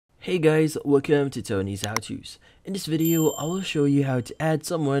Hey guys, welcome to Tony's How To's. In this video, I will show you how to add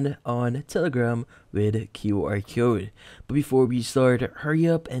someone on Telegram with QR code. But before we start, hurry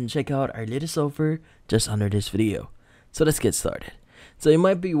up and check out our latest offer just under this video. So let's get started. So you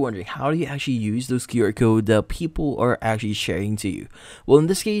might be wondering, how do you actually use those QR code that people are actually sharing to you? Well, in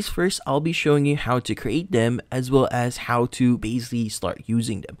this case, first I'll be showing you how to create them as well as how to basically start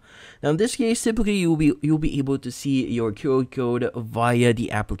using them. Now in this case, typically you'll be able to see your QR code via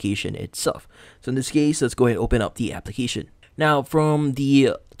the application itself. So in this case, let's go ahead and open up the application. Now from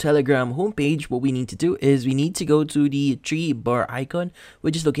the Telegram homepage, what we need to do is we need to go to the 3-bar icon,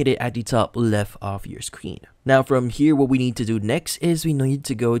 which is located at the top left of your screen. Now from here, what we need to do next is we need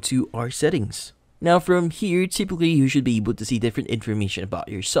to go to our settings. Now from here, typically you should be able to see different information about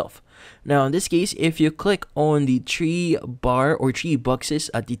yourself. Now in this case, if you click on the 3-bar or 3 boxes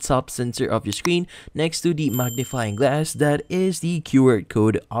at the top center of your screen next to the magnifying glass, that is the QR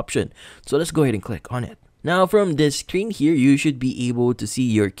code option. So let's go ahead and click on it. Now from this screen here, you should be able to see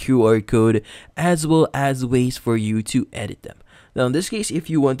your QR code as well as ways for you to edit them. Now in this case, if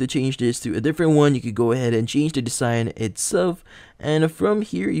you want to change this to a different one, you could go ahead and change the design itself. And from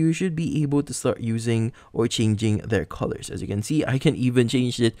here, you should be able to start using or changing their colors. As you can see, I can even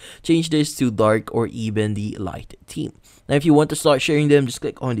change this to dark or even the light theme. Now if you want to start sharing them, just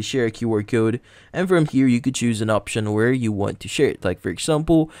click on the share QR code, and from here you could choose an option where you want to share it, like for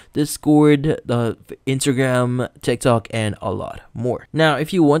example Discord, Instagram, TikTok, and a lot more. Now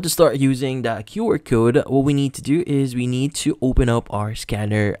if you want to start using that QR code, what we need to do is we need to open up our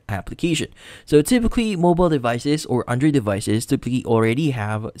scanner application. So typically mobile devices or Android devices typically already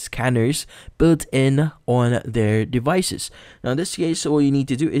have scanners built in on their devices. Now in this case, what you need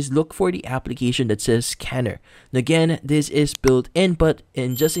to do is look for the application that says scanner. And again, this is built in, but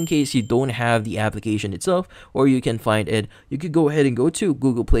just in case you don't have the application itself or you can find it, you could go ahead and go to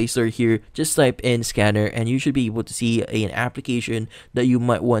Google Play Store here, just type in scanner, and you should be able to see an application that you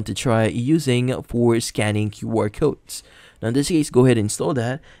might want to try using for scanning QR codes. Now in this case, go ahead and install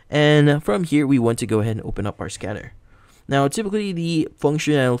that, and from here we want to go ahead and open up our scanner. Now typically the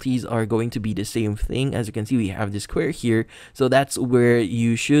functionalities are going to be the same thing. As you can see, we have this square here, so that's where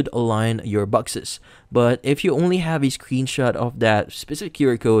you should align your boxes. But if you only have a screenshot of that specific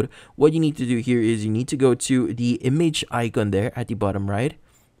QR code, what you need to do here is you need to go to the image icon there at the bottom right.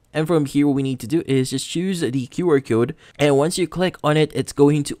 And from here, what we need to do is just choose the QR code, and once you click on it, it's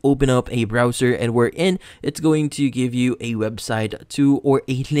going to open up a browser, and wherein it's going to give you a website to or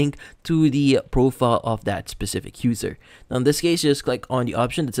a link to the profile of that specific user. Now in this case, just click on the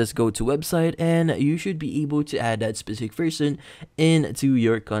option that says go to website, and you should be able to add that specific person into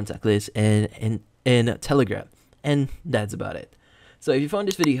your contact list and in Telegram. And that's about it. So if you found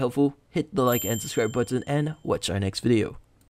this video helpful, hit the like and subscribe button and watch our next video.